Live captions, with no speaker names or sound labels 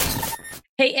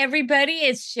Hey, everybody,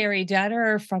 it's Sherry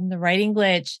Dutter from the Writing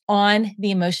Glitch on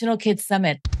the Emotional Kids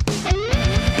Summit.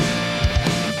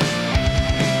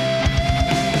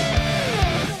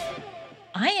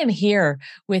 I am here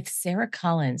with Sarah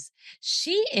Collins.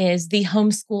 She is the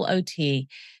homeschool OT.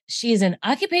 She is an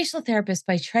occupational therapist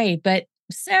by trade, but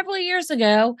several years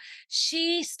ago,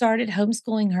 she started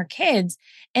homeschooling her kids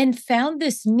and found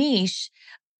this niche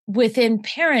within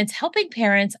parents, helping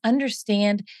parents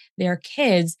understand their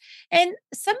kids. And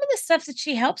some of the stuff that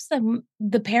she helps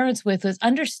the parents with was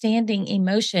understanding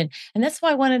emotion. And that's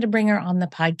why I wanted to bring her on the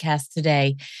podcast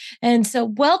today. And so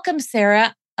welcome,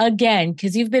 Sarah, again,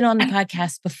 because you've been on the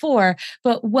podcast before,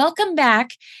 but welcome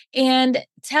back and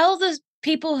tell the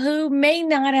people who may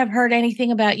not have heard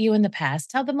anything about you in the past,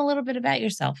 tell them a little bit about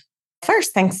yourself.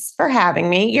 First, thanks for having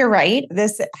me. You're right.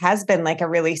 This has been like a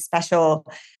really special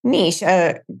niche,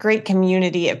 a great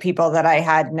community of people that I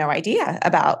had no idea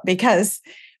about because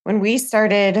when we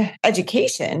started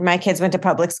education, my kids went to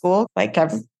public school like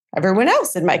everyone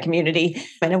else in my community.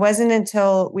 And it wasn't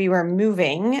until we were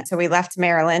moving. So we left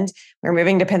Maryland, we were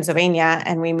moving to Pennsylvania,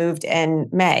 and we moved in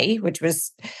May, which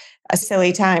was a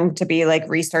silly time to be like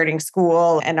restarting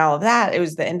school and all of that. It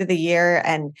was the end of the year.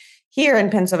 And here in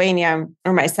Pennsylvania,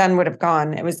 where my son would have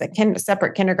gone, it was a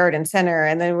separate kindergarten center,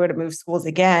 and then would have moved schools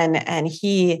again. And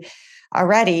he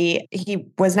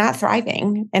was not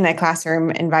thriving in a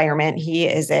classroom environment. He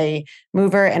is a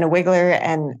mover and a wiggler.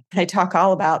 And I talk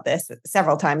all about this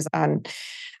several times on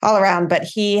all around, but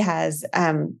he has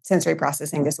sensory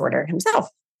processing disorder himself.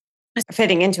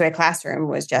 Fitting into a classroom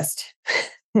was just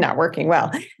not working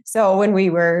well. So when we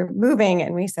were moving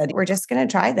and we said, we're just going to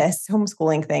try this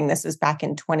homeschooling thing, this was back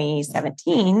in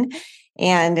 2017.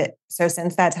 And so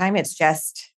since that time, it's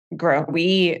just grown.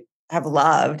 We have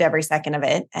loved every second of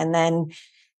it. And then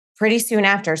pretty soon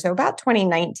after, so about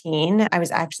 2019, I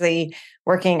was actually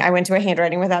I went to a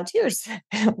Handwriting Without Tears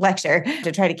lecture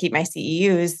to try to keep my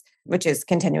CEUs, which is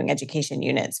continuing education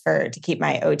units to keep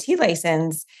my OT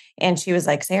license. And she was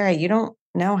like, Sarah, you don't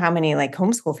know how many like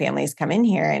homeschool families come in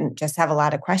here and just have a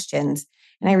lot of questions.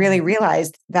 And I really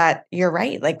realized that you're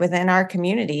right. Like within our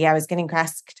community, I was getting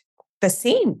asked the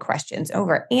same questions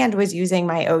over and was using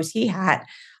my OT hat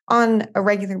on a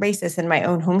regular basis in my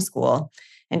own homeschool,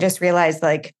 and just realized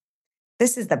like,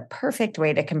 this is the perfect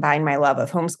way to combine my love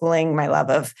of homeschooling, my love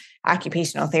of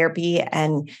occupational therapy,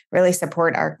 and really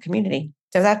support our community.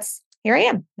 So here I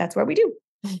am. That's what we do.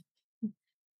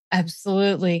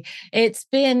 Absolutely. It's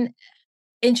been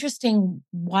interesting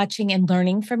watching and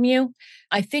learning from you.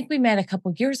 I think we met a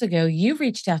couple of years ago. You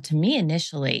reached out to me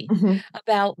initially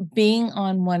about being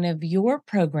on one of your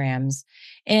programs,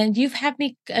 and you've had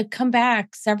me come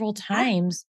back several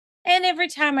times. And every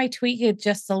time I tweak it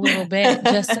just a little bit,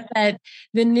 just so that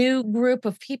the new group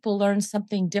of people learn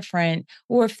something different,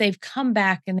 or if they've come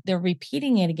back and they're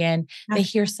repeating it again, they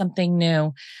hear something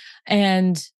new.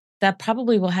 And that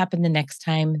probably will happen the next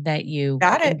time that you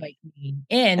invite me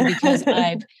in, because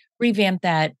I've revamped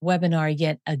that webinar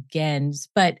yet again.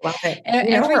 But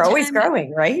we're always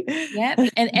growing, right? Yeah.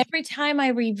 And every time I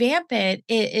revamp it,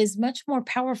 it is much more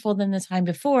powerful than the time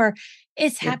before.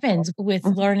 It happens with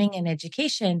learning and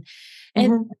education.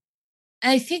 And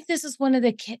I think this is one of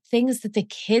the things that the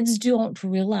kids don't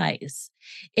realize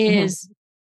is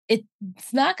it's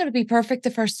not going to be perfect the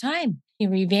first time. You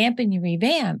revamp and you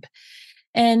revamp.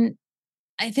 And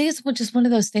I think it's just one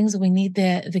of those things that we need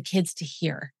the kids to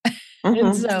hear.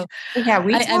 And so we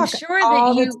I'm talk sure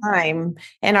all that the time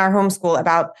in our homeschool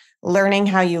about learning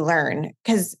how you learn.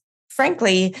 Because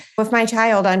frankly, if my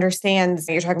child understands,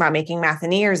 you're talking about making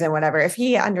mathiniers and whatever, if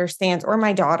he understands, or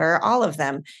my daughter, all of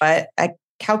them, but a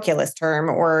calculus term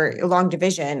or long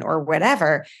division or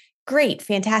whatever, great,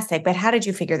 fantastic. But how did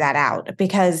you figure that out?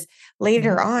 Because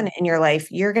later on in your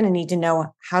life, you're going to need to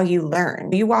know how you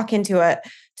learn. You walk into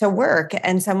to work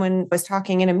and someone was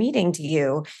talking in a meeting to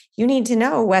you, you need to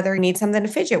know whether you need something to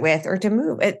fidget with or to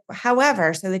move it,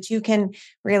 however, so that you can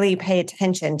really pay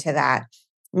attention to that.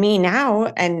 Me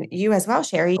now, and you as well,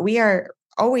 Sherry, we are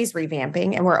always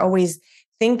revamping and we're always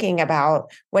thinking about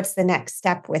what's the next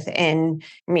step within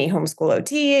me, homeschool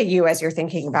OT, you as you're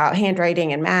thinking about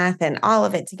handwriting and math and all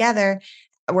of it together,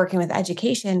 working with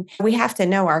education. We have to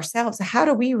know ourselves. How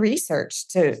do we research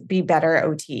to be better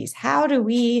OTs?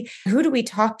 Who do we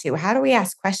talk to? How do we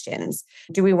ask questions?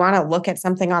 Do we want to look at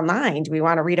something online? Do we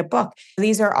want to read a book?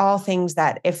 These are all things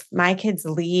that if my kids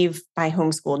leave my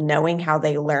homeschool knowing how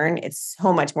they learn, it's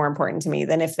so much more important to me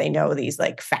than if they know these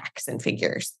like facts and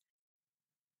figures.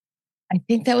 I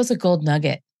think that was a gold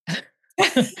nugget.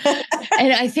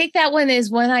 And I think that one is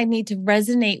one I need to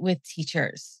resonate with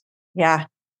teachers. Yeah.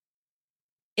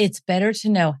 It's better to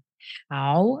know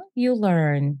how you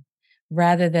learn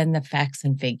rather than the facts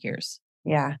and figures.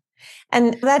 Yeah.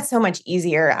 And that's so much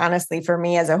easier, honestly, for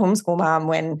me as a homeschool mom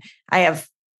when I have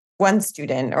one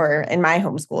student, or in my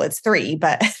homeschool, it's three,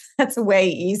 but that's way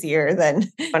easier than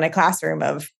in a classroom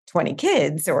of 20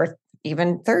 kids or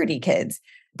even 30 kids.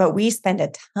 But we spend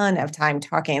a ton of time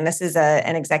talking. And this is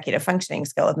an executive functioning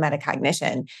skill of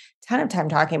metacognition, ton of time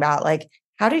talking about like,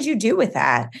 how did you do with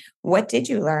that? What did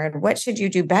you learn? What should you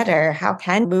do better? How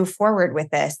can you move forward with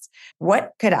this?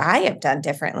 What could I have done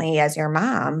differently as your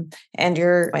mom? And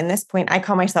you're in this point, I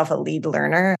call myself a lead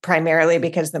learner primarily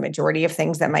because the majority of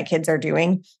things that my kids are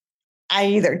doing, I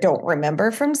either don't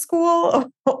remember from school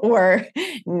or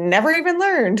never even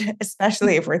learned,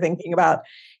 especially if we're thinking about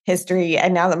history.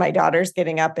 And now that my daughter's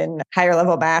getting up in higher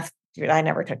level math, dude, I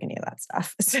never took any of that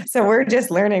stuff. So we're just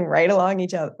learning right along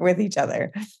each other with each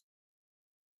other.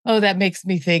 Oh, that makes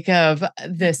me think of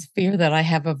this fear that I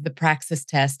have of the praxis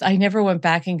test. I never went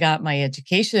back and got my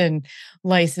education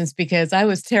license because I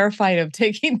was terrified of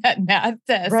taking that math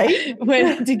test Right?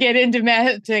 when to get into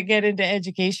math, to get into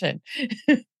education.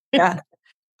 Yeah.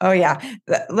 Oh, yeah.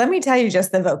 Let me tell you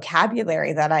just the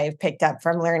vocabulary that I've picked up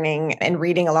from learning and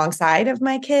reading alongside of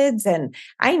my kids. And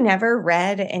I never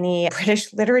read any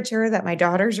British literature that my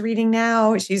daughter's reading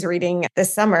now. She's reading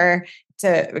this summer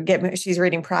she's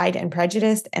reading Pride and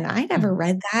Prejudice. And I never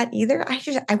read that either.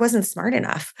 I wasn't smart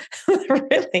enough,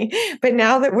 really. But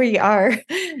now that we are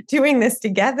doing this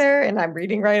together and I'm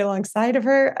reading right alongside of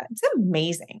her, it's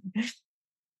amazing.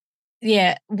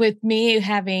 Yeah, with me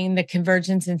having the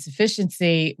convergence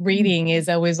insufficiency, reading is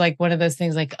always like one of those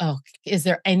things like, oh, is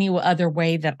there any other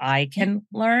way that I can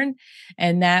learn?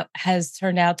 And that has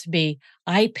turned out to be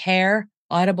I pair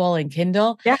Audible and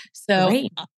Kindle. Yeah. So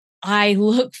Great. I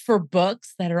look for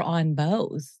books that are on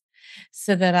both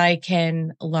so that I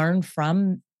can learn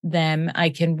from them. I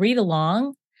can read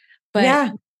along, but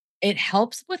Yeah. it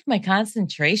helps with my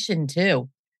concentration too.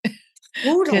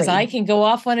 'Cause I Totally. can go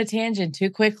off on a tangent too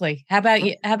quickly. How about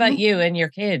you and your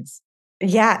kids?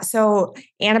 Yeah. So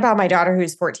Annabelle, my daughter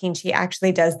who's 14, she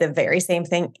actually does the very same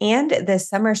thing. And this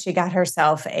summer, she got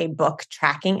herself a book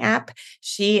tracking app.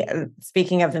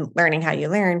 Speaking of learning how you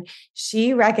learn,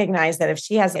 she recognized that if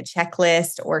she has a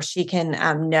checklist or she can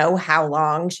know how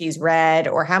long she's read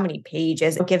or how many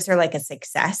pages, it gives her like a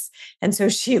success. And so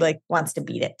she like wants to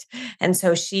beat it. And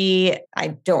so I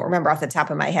don't remember off the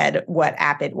top of my head what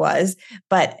app it was,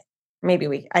 but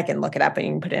maybe I can look it up and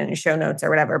you can put it in your show notes or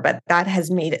whatever. But that has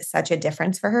made it such a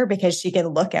difference for her because she can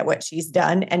look at what she's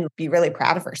done and be really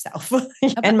proud of herself.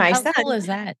 And my How son, cool is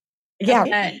that? How yeah,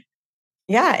 that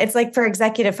yeah, it's like for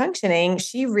executive functioning,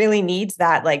 she really needs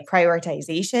that like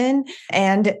prioritization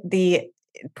and the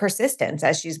persistence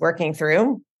as she's working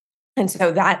through. And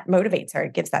so that motivates her,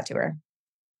 it gives that to her.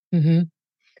 Mhm.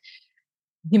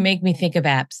 You make me think of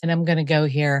apps, and I'm gonna go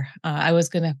here. I was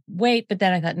gonna wait, but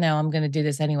then I thought, "No, I'm gonna do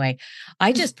this anyway."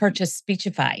 I just purchased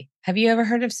Speechify. Have you ever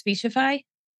heard of Speechify?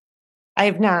 I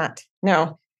have not.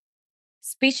 No.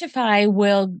 Speechify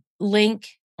will link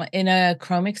in a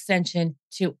Chrome extension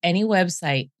to any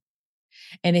website,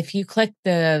 and if you click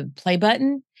the play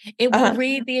button, it will Uh-huh.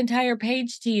 read the entire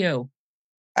page to you.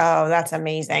 Oh, that's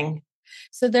amazing.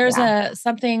 So there's Yeah. a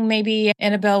something maybe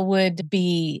Annabelle would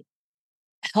be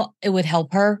it would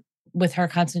help her with her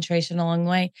concentration along the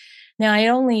way. Now, I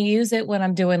only use it when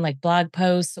I'm doing like blog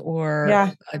posts or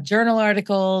Yeah. journal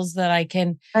articles that I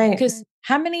can, Right. because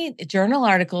how many journal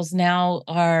articles now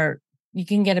are, you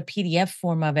can get a PDF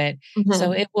form of it. So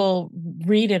Mhm. it will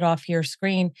read it off your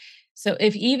screen. So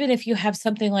even if you have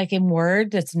something like in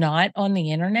Word that's not on the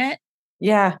internet,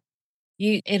 Yeah.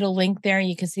 it'll link there.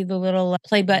 You can see the little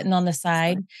play button on the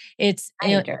side. It's I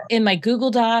need to. in my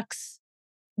Google Docs.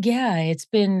 Yeah,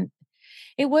 I'm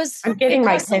it getting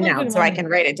my costs a pen little bit out of so I money. can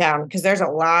write it down because there's a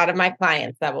lot of my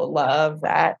clients that will love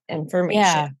that information.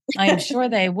 Yeah, I am sure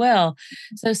they will.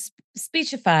 So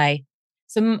Speechify.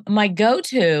 So my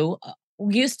go-to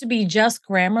used to be just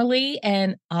Grammarly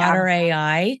and Yeah. Otter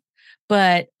AI,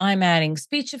 but I'm adding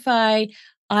Speechify.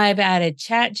 I've added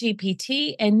Chat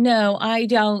GPT, and no, I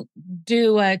don't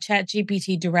do Chat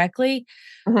GPT directly.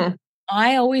 Mhm.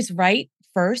 I always write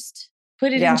first,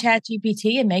 put it in Yeah. Chat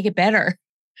GPT and make it better,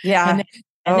 and Yeah. then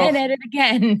Oh, edit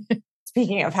again.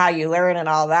 speaking of how you learn and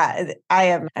all that,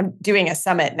 I'm doing a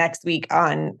summit next week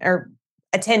or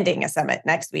attending a summit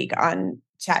next week on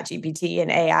chat GPT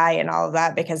and AI and all of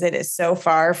that because it is so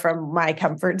far from my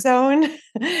comfort zone.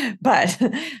 But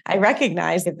I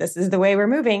recognize if this is the way we're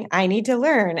moving, I need to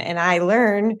learn. And I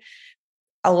learn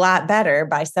a lot better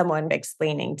by someone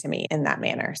explaining to me in that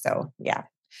manner. So yeah.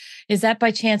 Is that by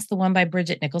chance the one by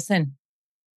Bridget Nicholson?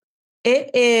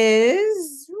 It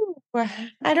is. Well,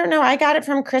 I don't know. I got it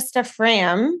from Krista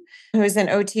Fram, who's an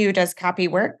OT who does copy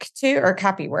work too, or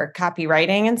copy work,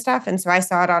 copywriting and stuff. And so I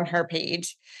saw it on her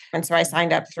page. And so I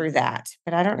signed up through that,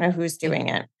 but I don't know who's doing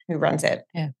it, who runs it.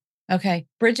 Yeah. Okay.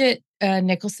 Bridget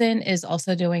Nicholson is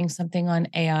also doing something on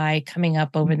AI coming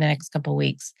up over the next couple of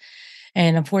weeks.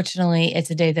 And unfortunately, it's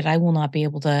a day that I will not be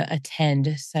able to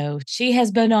attend. So she has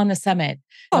been on the summit.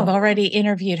 I've Oh, already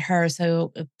interviewed her.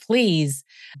 So please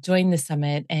join the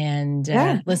summit and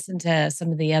yeah. listen to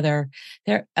some of the other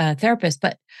therapists.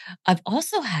 But I've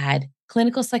also had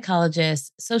clinical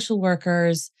psychologists, social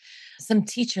workers, some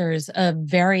teachers of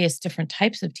various different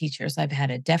types of teachers. I've had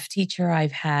a deaf teacher,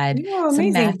 I've had Oh,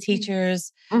 some math amazing.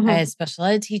 teachers, I had a Hmm. special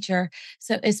ed teacher.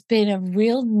 So it's been a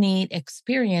real neat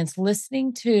experience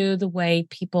listening to the way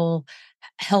people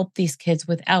help these kids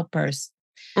with outbursts.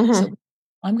 Hmm. So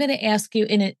I'm going to ask you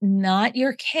in it, not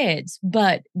your kids,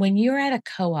 but when you're at a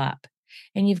co-op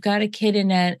and you've got a kid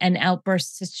in an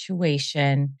outburst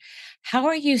situation, how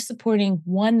are you supporting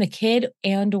one, the kid,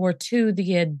 and or two,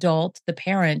 the adult, the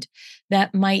parent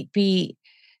that might be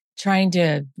trying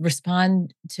to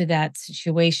respond to that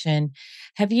situation?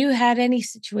 Have you had any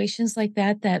situations like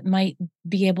that that might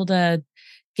be able to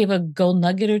give a gold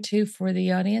nugget or two for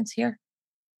the audience here?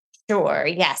 Sure.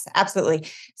 Yes, absolutely.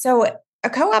 So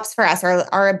co-ops for us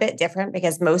are a bit different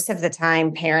because most of the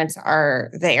time parents are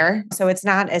there. So it's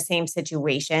not a same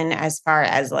situation as far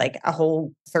as like a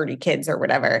whole 30 kids or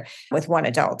whatever with one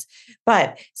adult.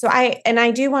 But so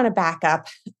I do want to back up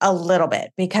a little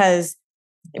bit because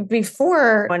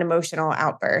before an emotional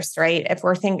outburst, right? If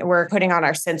we're putting on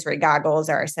our sensory goggles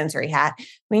or our sensory hat,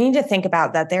 we need to think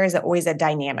about that there is always a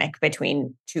dynamic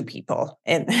between two people,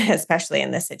 and especially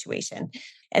in this situation.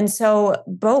 And so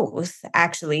both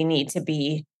actually need to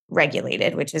be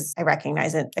regulated, which is, I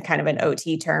recognize it, a kind of an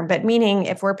OT term, but meaning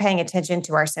if we're paying attention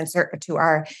to our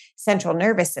central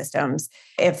nervous systems,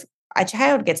 if a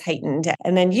child gets heightened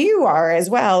and then you are as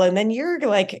well, and then you're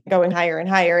like going higher and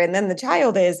higher, and then the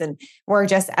child is, and we're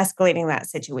just escalating that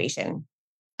situation.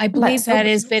 I But believe so that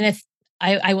has been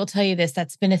I will tell you this,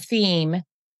 that's been a theme.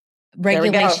 there we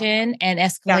go. Regulation and Yeah.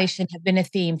 escalation have been a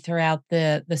theme throughout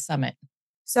the summit.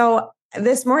 So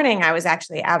this morning, I was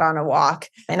actually out on a walk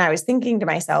and I was thinking to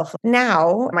myself,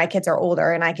 now my kids are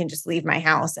older and I can just leave my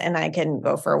house and I can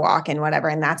go for a walk and whatever.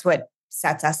 And that's what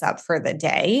sets us up for the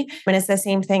day. And it's the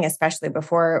same thing, especially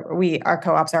before our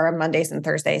co ops are on Mondays and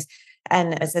Thursdays.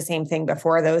 And it's the same thing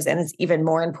before those. And it's even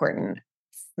more important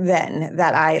then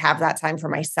that I have that time for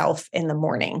myself in the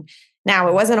morning. Now,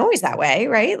 it wasn't always that way,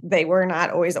 right? They were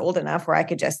not always old enough where I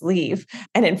could just leave.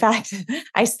 And in fact,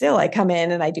 I come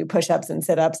in and I do push-ups and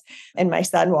sit-ups. And my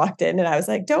son walked in and I was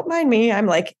like, don't mind me. I'm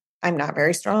not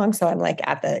very strong. So I'm like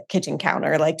at the kitchen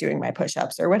counter, like doing my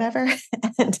push-ups or whatever.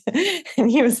 and,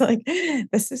 and he was like,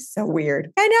 this is so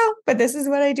weird. I know, but this is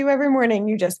what I do every morning.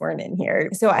 You just weren't in here.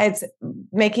 So it's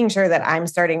making sure that I'm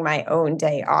starting my own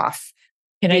day off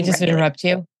Can I being just regulated. interrupt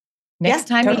you? Yeah,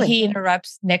 totally.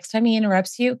 Next time he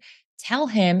interrupts you, tell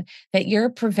him that you're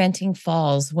preventing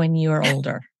falls when you're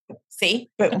older.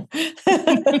 See? Boom.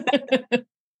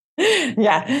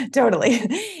 Yeah, totally.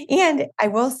 And I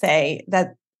will say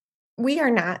that we are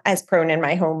not as prone in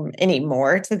my home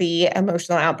anymore to the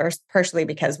emotional outburst, partially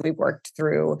because we've worked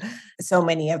through so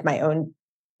many of my own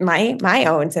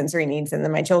sensory needs and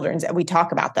then my children's. And we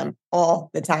talk about them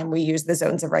all the time. We use the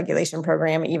zones of regulation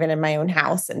program, even in my own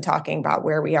house, and talking about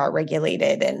where we are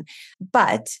regulated.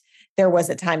 But there was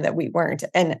a time that we weren't.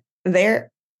 And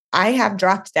there I have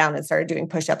dropped down and started doing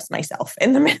push-ups myself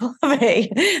in the middle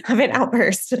of an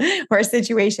outburst or a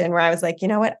situation where I was like, you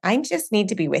know what? I just need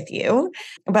to be with you.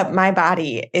 But my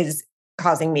body is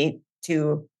causing me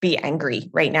to be angry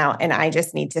right now. And I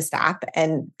just need to stop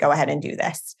and go ahead and do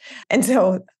this. And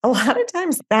so a lot of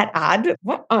times that odd,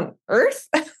 what on earth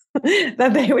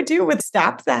that they would do would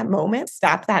stop that moment,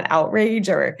 stop that outrage,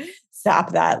 or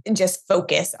stop that and just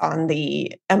focus on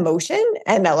the emotion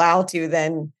and allow to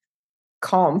then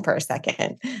calm for a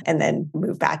second and then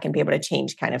move back and be able to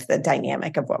change kind of the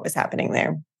dynamic of what was happening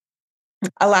there.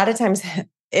 A lot of times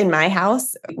in my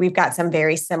house, we've got some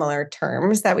very similar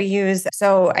terms that we use.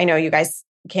 So I know you guys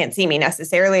can't see me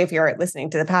necessarily if you're listening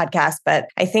to the podcast, but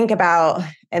I think about,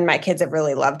 and my kids have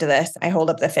really loved this. I hold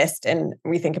up the fist and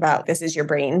we think about this is your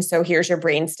brain. So here's your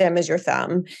brain stem is your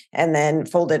thumb, and then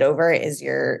folded over is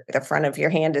the front of your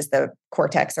hand is the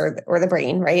cortex or the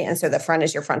brain, right? And so the front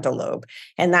is your frontal lobe.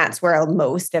 And that's where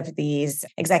most of these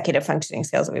executive functioning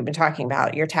skills that we've been talking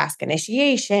about, your task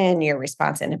initiation, your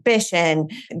response inhibition,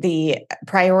 the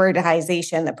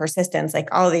prioritization, the persistence, like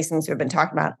all of these things we've been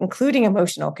talking about, including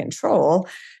emotional control,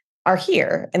 are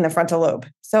here in the frontal lobe.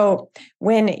 So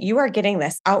when you are getting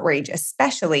this outrage,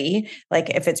 especially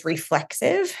like if it's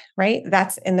reflexive, right?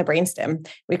 That's in the brainstem.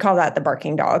 We call that the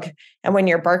barking dog. And when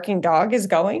your barking dog is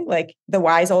going, like the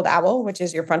wise old owl, which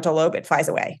is your frontal lobe, it flies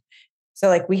away. So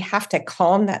like we have to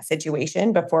calm that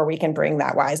situation before we can bring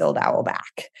that wise old owl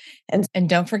back. And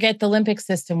don't forget the limbic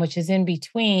system, which is in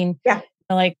between, Yeah,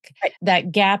 like right.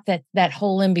 that gap, that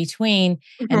hole in between.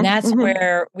 And that's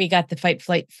where we got the fight,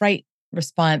 flight, fright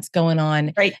response going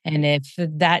on. Right. And if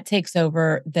that takes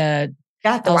over, the The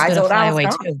owl's wise going to old fly owl's away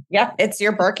gone. too. Yep, it's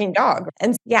your barking dog.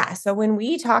 And yeah, so when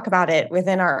we talk about it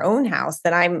within our own house,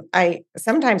 then I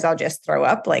sometimes I'll just throw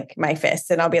up like my fists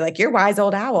and I'll be like, "You're wise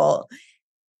old owl."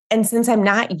 And since I'm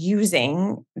not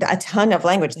using a ton of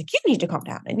language, like you need to calm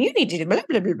down and you need to do blah,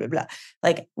 blah, blah, blah, blah.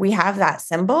 Like we have that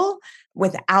symbol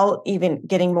without even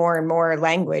getting more and more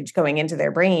language going into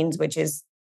their brains, which is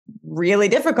really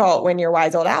difficult when your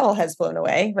wise old owl has flown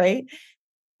away, right?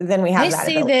 Then we I have that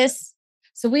see ability. this.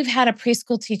 So we've had a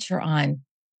preschool teacher on,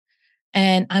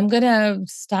 and I'm going to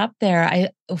stop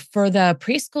there. For the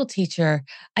preschool teacher,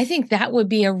 I think that would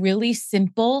be a really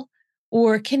simple,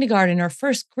 or kindergarten or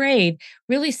first grade,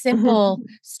 really simple Mhm.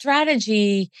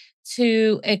 strategy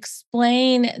to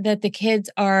explain that the kids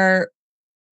are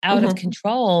out of Mhm.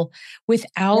 control Yeah.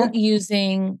 without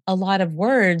using a lot of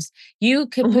words. You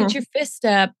could put your Mhm. fist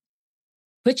up,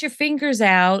 put your fingers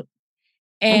out,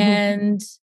 Mhm. and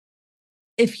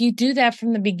if you do that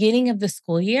from the beginning of the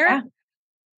school year, Yeah.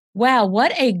 wow,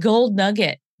 what a gold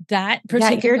nugget that Yeah.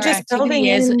 You're particular just building activity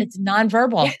is. in. It's Yeah.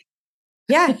 nonverbal.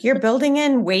 Yeah. You're building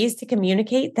in ways to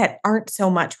communicate that aren't so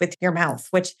much with your mouth,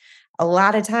 which a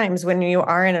lot of times when you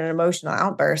are in an emotional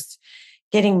outburst,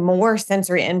 getting more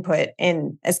sensory input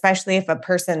in, especially if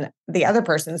the other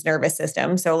person's nervous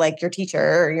system. So like your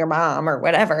teacher or your mom or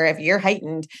whatever, if you're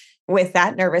heightened with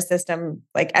that nervous system,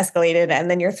 like escalated, and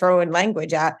then you're throwing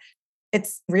language at,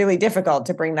 it's really difficult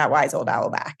to bring that wise old owl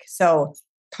back. So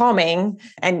calming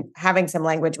and having some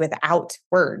language without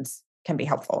words can be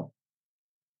helpful.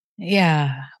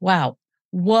 Yeah. Wow.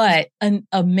 What an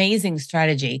amazing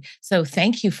strategy. So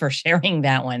thank you for sharing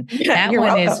that one. Yeah, That you're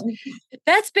one is welcome.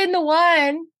 That's been the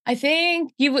one. I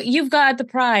think you've got the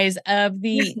prize of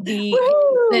the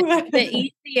Woo!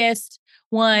 easiest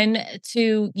one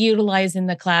to utilize in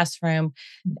the classroom.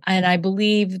 And I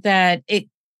believe that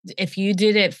if you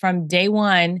did it from day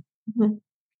one, Mhm,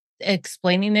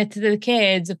 explaining it to the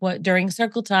kids what during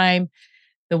circle time,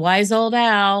 the wise old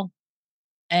owl,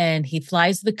 and he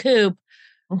flies the coop.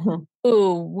 mhm,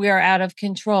 Ooh, we're out of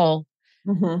control.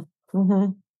 mhm,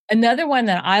 mhm. Another one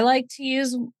that I like to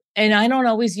use, and I don't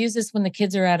always use this when the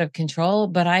kids are out of control,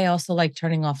 but I also like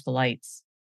turning off the lights.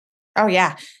 Oh,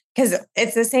 yeah, because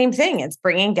it's the same thing. It's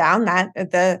bringing down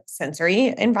the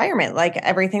sensory environment, like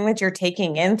everything that you're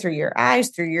taking in through your eyes,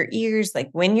 through your ears. Like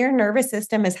when your nervous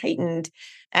system is heightened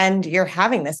and you're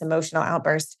having this emotional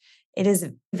outburst, it is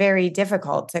very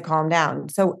difficult to calm down.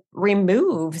 So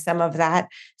remove some of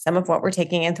what we're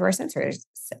taking in through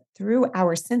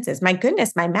our senses. My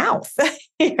goodness, my mouth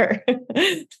here.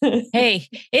 Hey,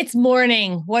 it's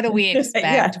morning. What do we Yeah.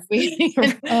 expect?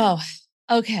 Oh,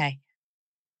 okay.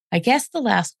 I guess the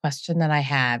last question that I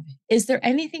have, is there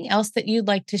anything else that you'd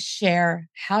like to share?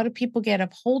 How do people get a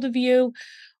hold of you?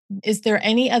 Is there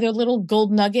any other little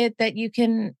gold nugget that you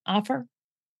can offer?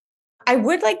 I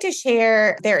would like to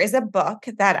share there is a book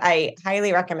that I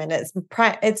highly recommend.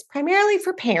 It's primarily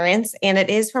for parents and it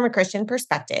is from a Christian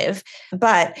perspective,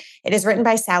 but it is written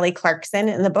by Sally Clarkson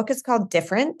and the book is called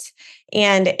Different.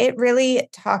 And it really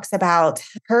talks about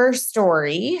her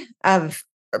story of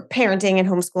parenting and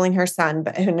homeschooling her son,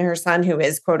 but and her son who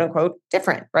is quote unquote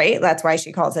different, right? That's why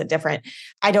she calls it different.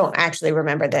 I don't actually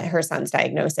remember that her son's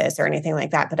diagnosis or anything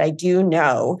like that, but I do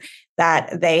know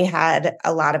that they had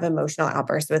a lot of emotional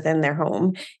outbursts within their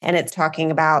home. And it's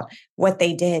talking about what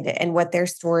they did and what their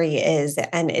story is.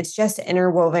 And it's just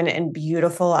interwoven and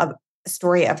beautiful of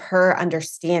story of her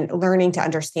learning to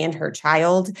understand her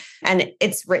child. And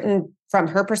it's written from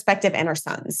her perspective and her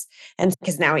son's. And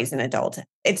because now he's an adult,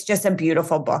 it's just a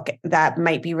beautiful book that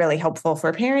might be really helpful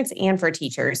for parents and for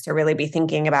teachers to really be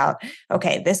thinking about,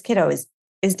 okay, this kiddo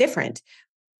is different.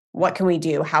 What can we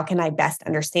do? How can I best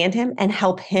understand him and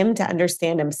help him to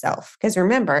understand himself? Because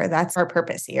remember, that's our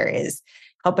purpose here is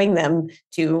helping them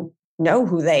to know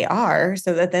who they are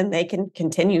so that then they can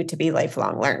continue to be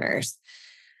lifelong learners.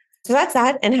 So that's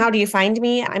that. And how do you find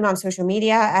me? I'm on social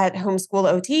media at Homeschool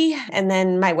OT. And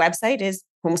then my website is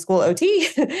Homeschool OT.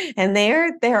 And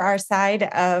there are side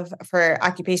of for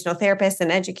occupational therapists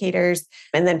and educators,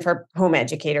 and then for home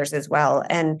educators as well.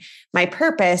 And my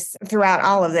purpose throughout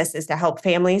all of this is to help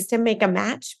families to make a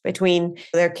match between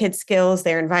their kids' skills,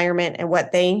 their environment, and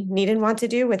what they need and want to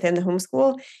do within the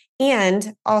homeschool.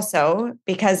 And also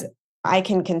because I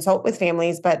can consult with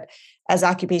families, but as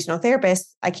occupational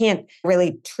therapists, I can't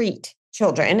really treat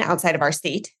children outside of our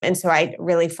state. And so I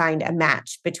really find a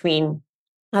match between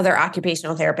other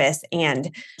occupational therapists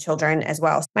and children as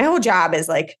well. My whole job is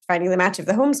like finding the match of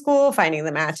the homeschool, finding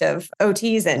the match of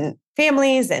OTs and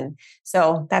families. And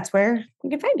so that's where you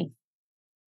can find me.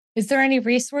 Is there any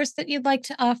resource that you'd like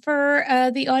to offer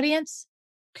the audience?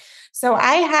 So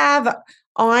I have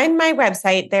on my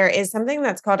website, there is something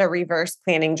that's called a reverse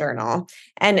planning journal.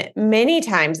 And many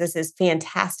times this is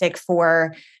fantastic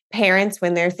for parents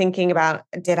when they're thinking about,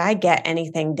 did I get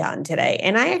anything done today?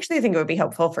 And I actually think it would be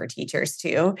helpful for teachers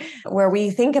too, where we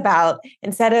think about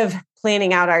instead of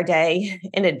planning out our day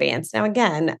in advance. Now,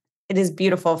 again, it is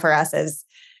beautiful for us as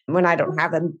when I don't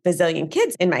have a bazillion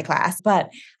kids in my class, but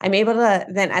I'm able to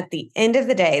then at the end of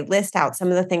the day list out some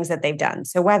of the things that they've done.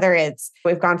 So whether it's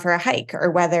we've gone for a hike,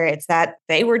 or whether it's that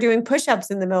they were doing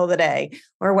push-ups in the middle of the day,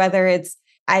 or whether it's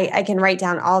I can write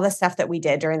down all the stuff that we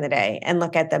did during the day and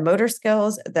look at the motor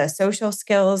skills, the social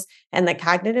skills, and the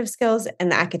cognitive skills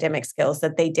and the academic skills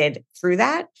that they did through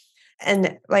that.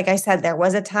 And like I said, there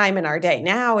was a time in our day.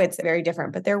 Now it's very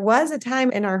different, but there was a time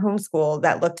in our homeschool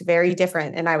that looked very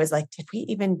different. And I was like, did we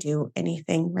even do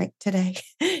anything right today?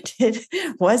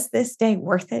 Was this day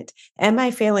worth it? Am I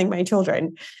failing my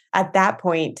children? At that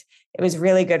point, it was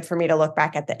really good for me to look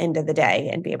back at the end of the day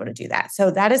and be able to do that.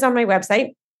 So that is on my website.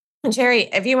 And Sherry,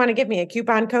 if you want to give me a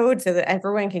coupon code so that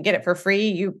everyone can get it for free,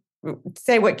 you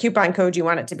say what coupon code you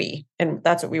want it to be. And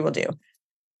that's what we will do.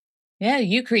 Yeah,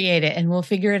 you create it and we'll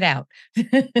figure it out.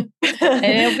 And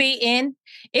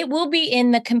it will be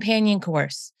in the companion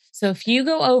course. So if you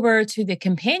go over to the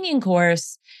companion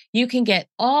course, you can get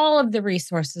all of the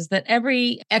resources that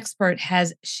every expert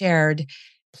has shared.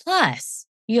 Plus,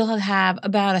 you'll have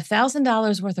about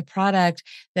 $1,000 worth of product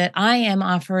that I am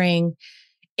offering.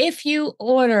 If you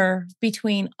order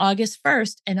between August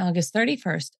 1st and August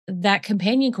 31st, that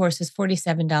companion course is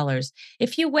 $47.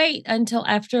 If you wait until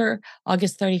after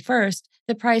August 31st,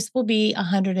 the price will be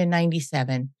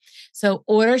 $197. So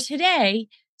order today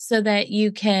so that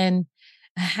you can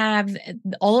have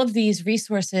all of these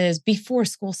resources before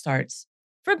school starts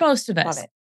for most of Love us. it.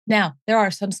 Now, there are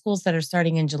some schools that are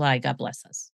starting in July. God bless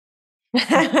us. Our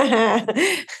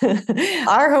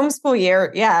homeschool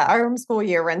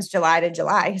year runs July to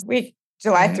July.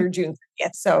 July through June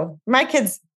 30th. So my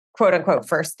kids' quote unquote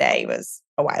first day was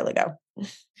a while ago.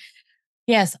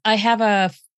 Yes, I have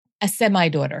a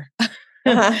semi-daughter.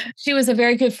 She was a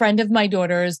very good friend of my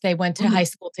daughter's. They went to high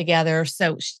school together.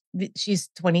 So she's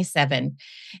 27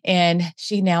 and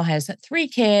she now has 3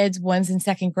 kids. One's in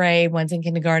 2nd grade, one's in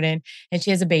kindergarten, and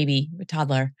she has a baby, a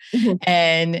toddler.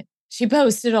 And she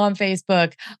posted on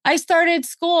Facebook, I started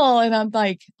school. And I'm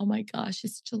like, oh my gosh,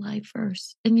 it's July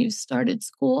 1st and you started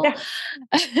school. Yeah.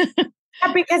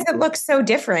 Because it looks so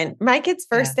different. My kid's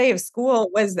first day of school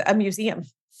was a museum.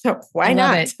 So why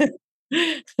not?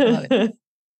 Love it.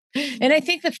 And I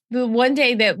think the one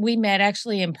day that we met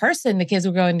actually in person, the kids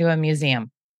were going to a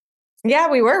museum. Yeah,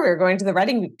 we were. We were going to the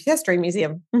Reading History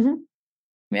Museum.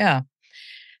 Yeah.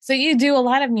 So you do a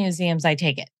lot of museums, I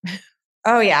take it.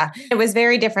 Oh, yeah. It was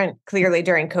very different clearly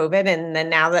during COVID. And then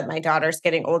now that my daughter's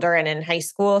getting older and in high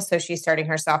school, so she's starting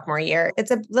her sophomore year,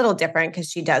 it's a little different because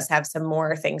she does have some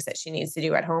more things that she needs to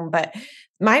do at home. But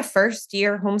my first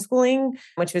year homeschooling,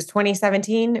 which was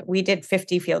 2017, we did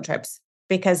 50 field trips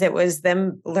because it was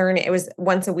them learning. It was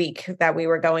once a week that we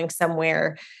were going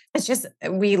somewhere. It's just,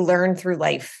 we learn through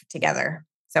life together.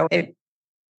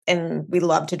 And we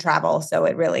love to travel. So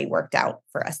it really worked out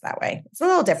for us that way. It's a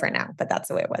little different now, but that's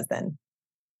the way it was then.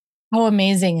 How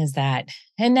amazing is that?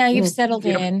 And now you've settled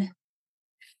in.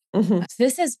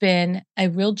 This has been a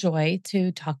real joy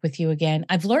to talk with you again.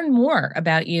 I've learned more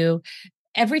about you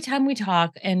every time we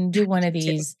talk and do one of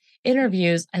these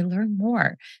interviews. I learn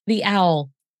more. The owl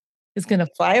is going to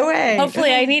fly away.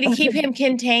 Hopefully, I need to keep him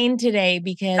contained today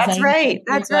because That's right.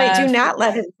 That's right. Do not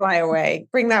let him fly away.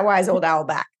 Bring that wise old owl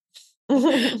back.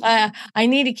 I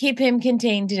need to keep him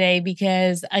contained today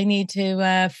because I need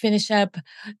to finish up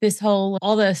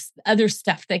all this other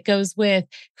stuff that goes with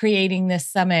creating this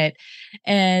summit.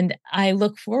 And I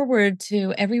look forward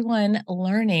to everyone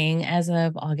learning as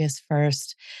of August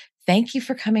 1st. Thank you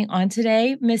for coming on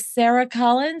today, Miss Sarah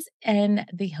Collins and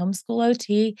the Homeschool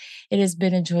OT. It has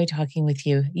been a joy talking with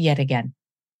you yet again.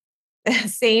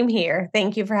 Same here.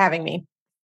 Thank you for having me.